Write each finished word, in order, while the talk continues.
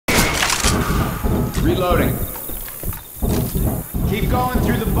Reloading. Keep going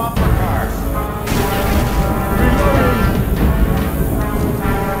through the bumper cars.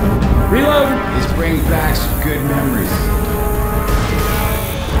 Reload! This brings back some good memories.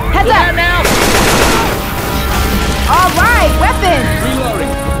 Heads up! Now! Alright, weapons!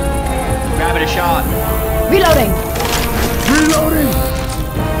 Reloading. Grabbing a shot. Reloading! Reloading!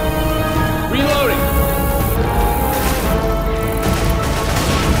 Reloading!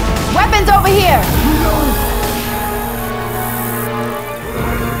 Weapons over here!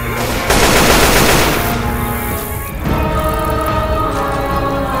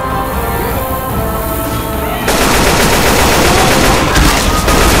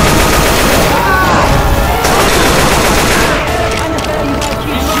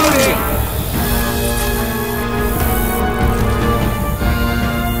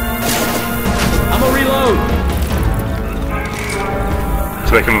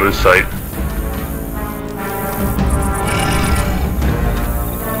 To make him lose sight.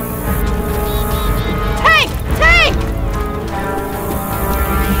 Tank! Tank!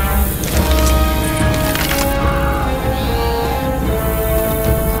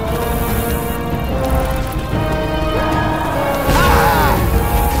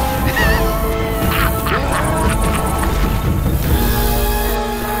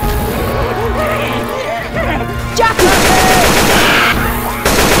 Jockey!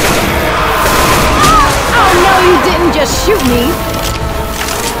 You didn't just shoot me!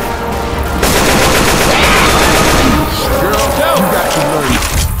 Girl, you got to learn.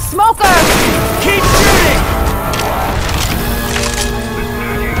 Smoker! Keep shooting!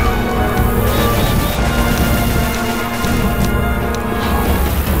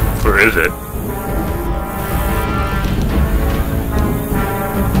 Where is it?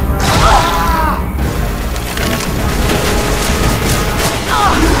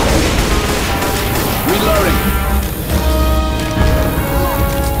 Reloading.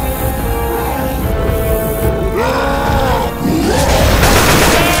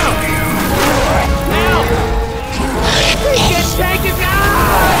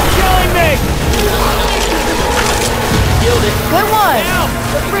 Good one! Now!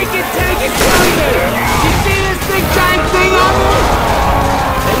 The freaking tank is killing me! You see this big giant thing on me?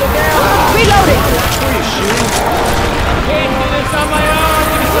 Hey, look out! Reloading! I can't do this on my own!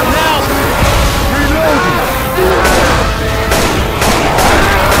 Give me some help!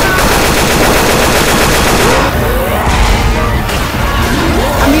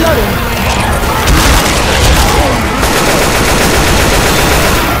 I'm reloading.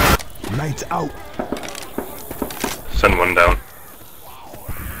 Lights out. Send one down.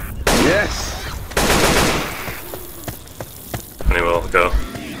 Yes. Honeywell, go.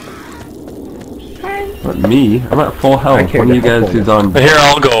 But me? I'm at full health. One of you guys who's on. Here,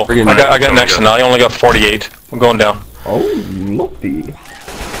 I'll go. Friggin' I got next to now. I only got 48. I'm going down. Oh, loopy.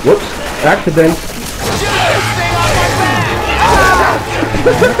 Whoops. Accident.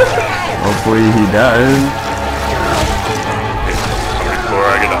 Hopefully he does. Before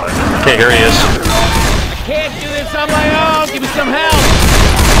I get on. Okay, here he is. I can't do this on my own! Give me some help!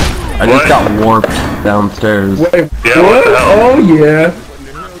 I just got warped downstairs. Wait, Yeah, what the hell? Oh, yeah.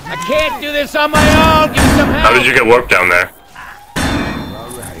 I can't do this on my own! Give me some help! How did you get warped down there?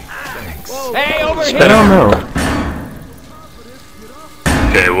 Hey, over I here! don't know.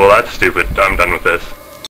 Okay, well that's stupid. I'm done with this.